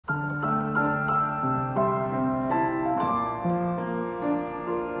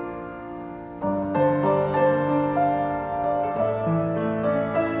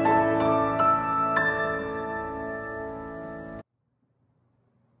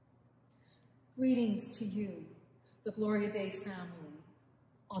Greetings to you, the Gloria Dei family,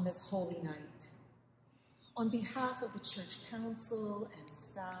 on this holy night. On behalf of the Church Council and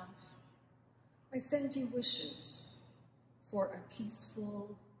staff, I send you wishes for a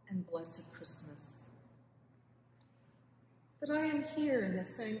peaceful and blessed Christmas. That I am here in the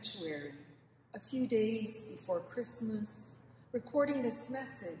sanctuary a few days before Christmas, recording this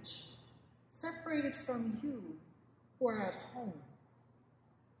message, separated from you who are at home,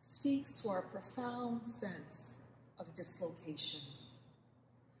 speaks to our profound sense of dislocation.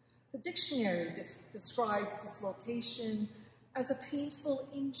 The dictionary describes dislocation as a painful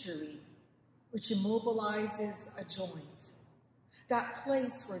injury which immobilizes a joint, that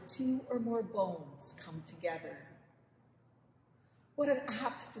place where two or more bones come together. What an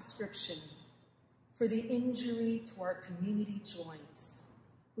apt description for the injury to our community joints,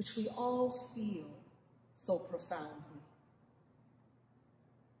 which we all feel so profoundly.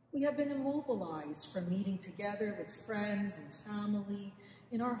 We have been immobilized from meeting together with friends and family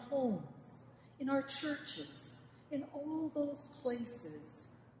in our homes, in our churches, in all those places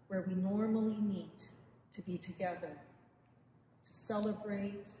where we normally meet to be together, to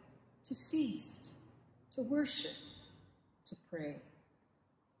celebrate, to feast, to worship, to pray.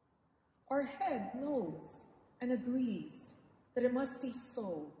 Our head knows and agrees that it must be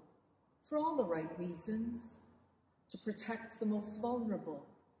so for all the right reasons, to protect the most vulnerable,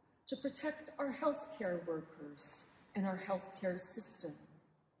 to protect our healthcare workers and our healthcare system.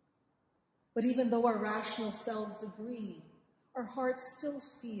 But even though our rational selves agree, our hearts still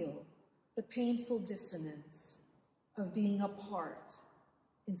feel the painful dissonance of being apart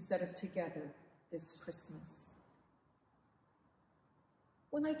instead of together this Christmas.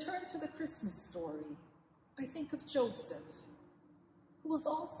 When I turn to the Christmas story, I think of Joseph, who was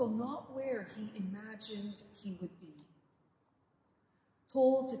also not where he imagined he would be.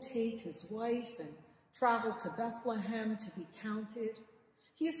 Told to take his wife and travel to Bethlehem to be counted,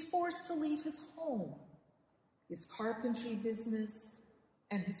 he is forced to leave his home, his carpentry business,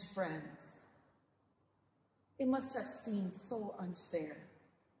 and his friends. It must have seemed so unfair.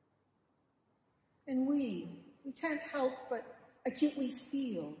 And we can't help but acutely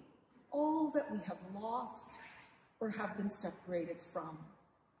feel all that we have lost or have been separated from.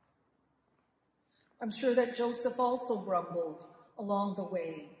 I'm sure that Joseph also grumbled along the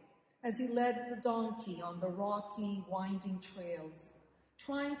way as he led the donkey on the rocky, winding trails,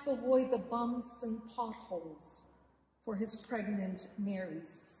 trying to avoid the bumps and potholes for his pregnant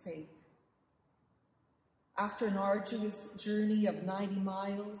Mary's sake. After an arduous journey of 90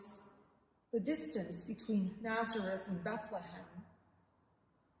 miles, the distance between Nazareth and Bethlehem,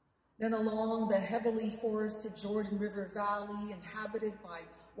 then along the heavily forested Jordan River Valley inhabited by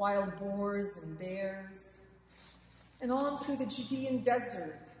wild boars and bears, and on through the Judean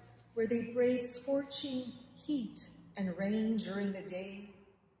desert, where they brave scorching heat and rain during the day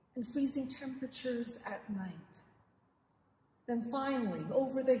and freezing temperatures at night. Then finally,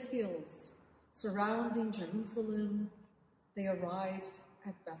 over the hills surrounding Jerusalem, they arrived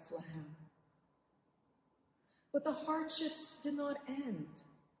at Bethlehem. But the hardships did not end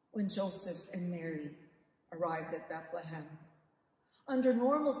when Joseph and Mary arrived at Bethlehem. Under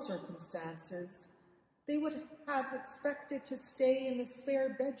normal circumstances, they would have expected to stay in the spare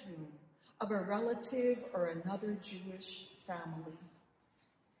bedroom of a relative or another Jewish family.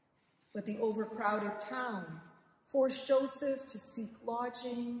 But the overcrowded town forced Joseph to seek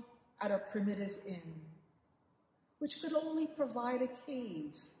lodging at a primitive inn, which could only provide a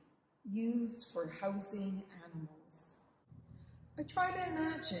cave used for housing animals. I try to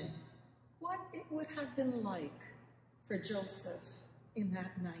imagine what it would have been like for Joseph in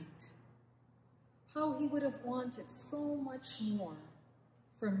that night. How he would have wanted so much more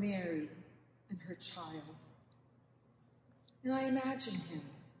for Mary and her child. And I imagine him,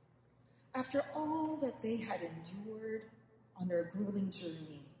 after all that they had endured on their grueling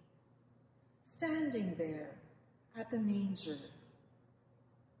journey, standing there at the manger,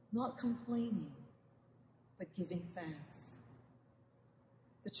 not complaining, but giving thanks.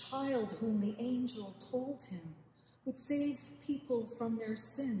 The child whom the angel told him would save people from their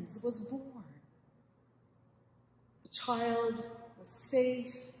sins was born. The child was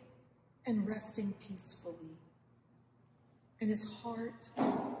safe and resting peacefully, and his heart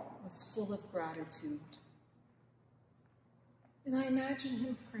was full of gratitude. And I imagine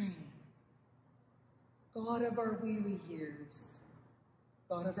him praying, God of our weary years,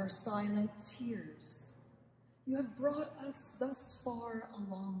 God of our silent tears, you have brought us thus far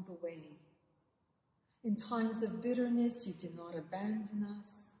along the way. In times of bitterness, you did not abandon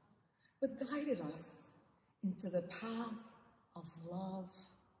us, but guided us into the path of love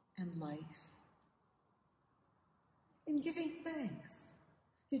and life. in giving thanks,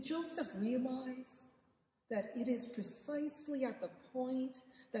 did Joseph realize that it is precisely at the point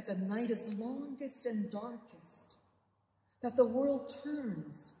that the night is longest and darkest that the world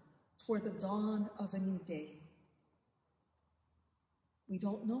turns toward the dawn of a new day? We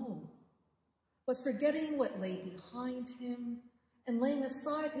don't know, but forgetting what lay behind him and laying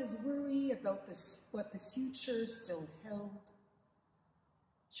aside his worry about what the future still held,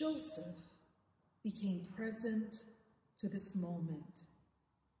 Joseph became present to this moment.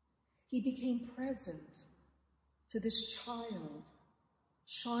 He became present to this child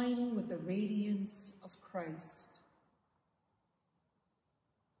shining with the radiance of Christ.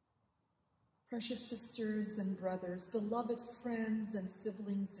 Precious sisters and brothers, beloved friends and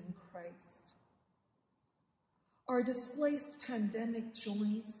siblings in Christ, our displaced pandemic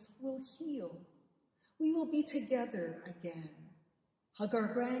joints will heal. We will be together again, hug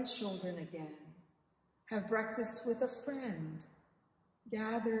our grandchildren again, have breakfast with a friend,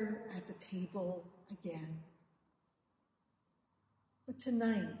 gather at the table again. But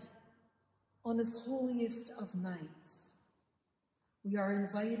tonight, on this holiest of nights, we are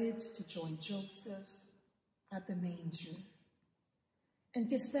invited to join Joseph at the manger and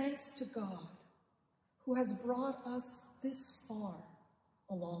give thanks to God, who has brought us this far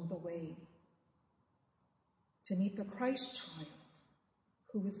along the way, to meet the Christ child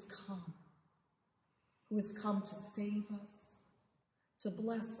who is come to save us, to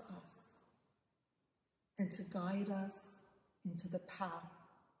bless us, and to guide us into the path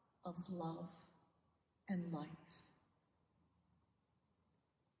of love and life.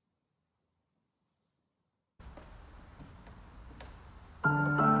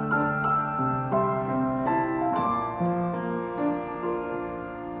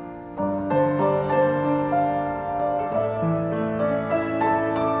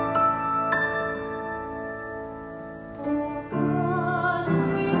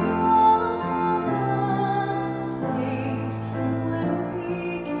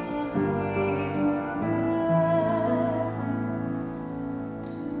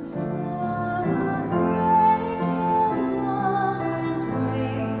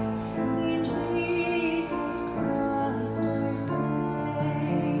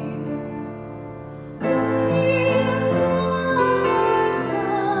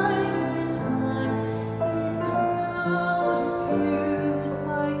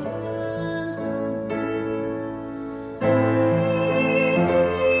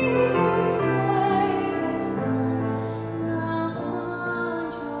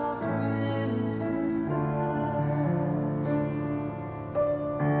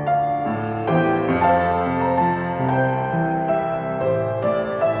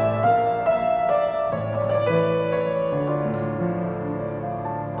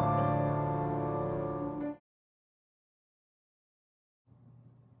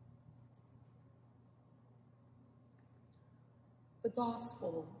 The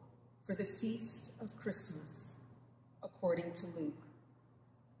Gospel for the Feast of Christmas, according to Luke.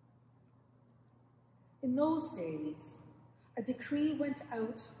 In those days, a decree went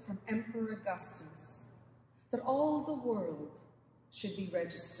out from Emperor Augustus that all the world should be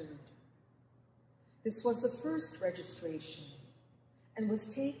registered. This was the first registration and was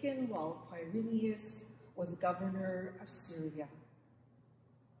taken while Quirinius was governor of Syria.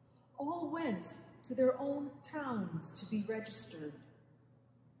 All went to their own towns to be registered.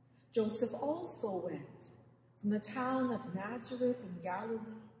 Joseph also went from the town of Nazareth in Galilee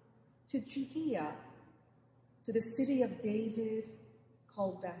to Judea, to the city of David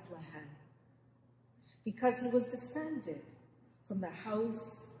called Bethlehem, because he was descended from the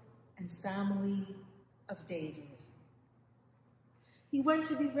house and family of David. He went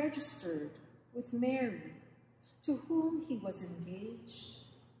to be registered with Mary, to whom he was engaged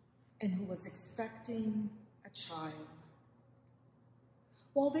and who was expecting a child.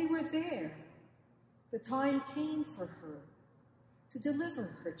 While they were there, the time came for her to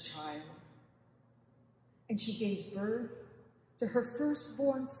deliver her child, and she gave birth to her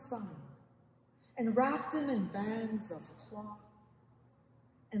firstborn son and wrapped him in bands of cloth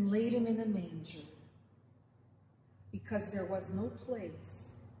and laid him in a manger, because there was no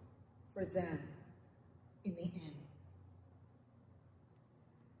place for them in the inn.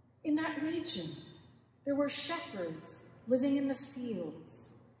 In that region, there were shepherds living in the fields,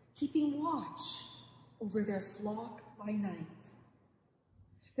 keeping watch over their flock by night.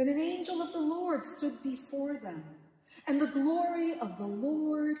 Then an angel of the Lord stood before them, and the glory of the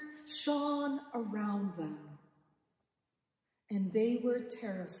Lord shone around them, and they were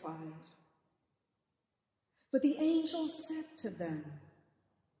terrified. But the angel said to them,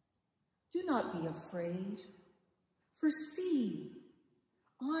 "Do not be afraid, For see,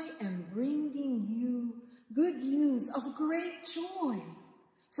 I am bringing you good news of great joy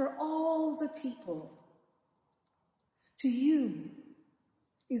for all the people. To you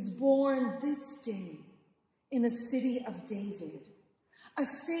is born this day in the city of David a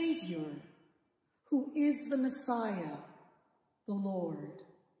Savior who is the Messiah, the Lord.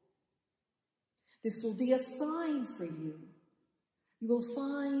 This will be a sign for you. You will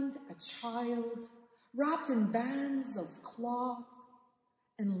find a child wrapped in bands of cloth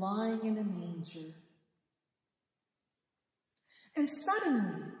and lying in a manger. And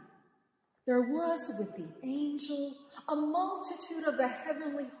suddenly there was with the angel a multitude of the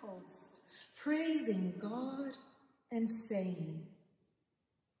heavenly host, praising God and saying,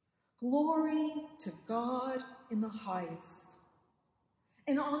 "Glory to God in the highest,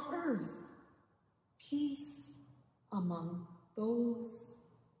 and on earth peace among those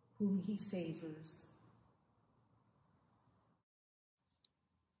whom he favors."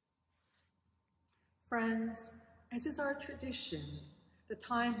 Friends, as is our tradition, the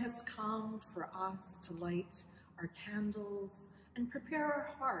time has come for us to light our candles and prepare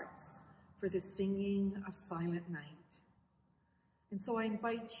our hearts for the singing of Silent Night. And so I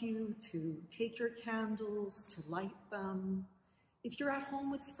invite you to take your candles, to light them. If you're at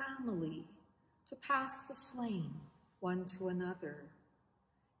home with family, to pass the flame one to another.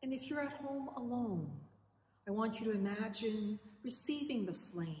 And if you're at home alone, I want you to imagine receiving the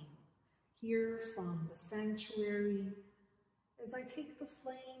flame here from the sanctuary as I take the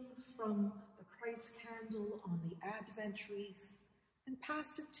flame from the Christ candle on the Advent wreath and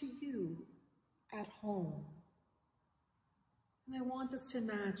pass it to you at home. And I want us to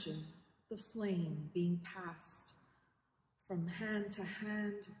imagine the flame being passed from hand to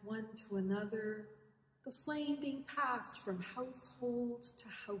hand, one to another, the flame being passed from household to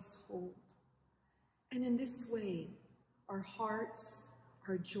household. And in this way, our hearts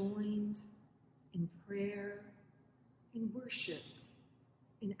are joined in prayer, in worship,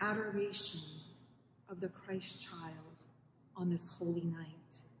 in adoration of the Christ child on this holy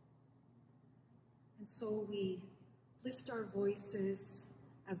night. And so we lift our voices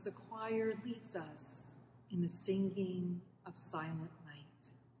as the choir leads us in the singing of Silent Night.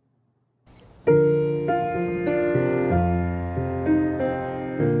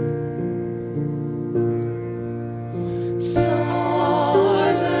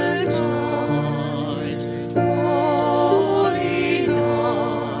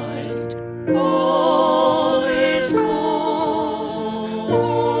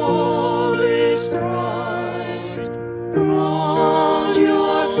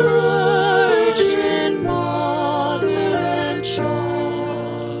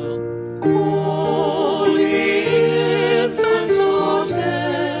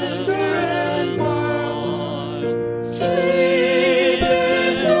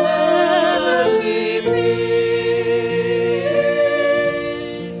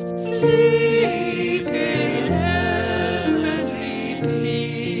 Sleep in heavenly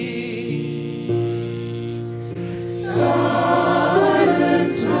peace.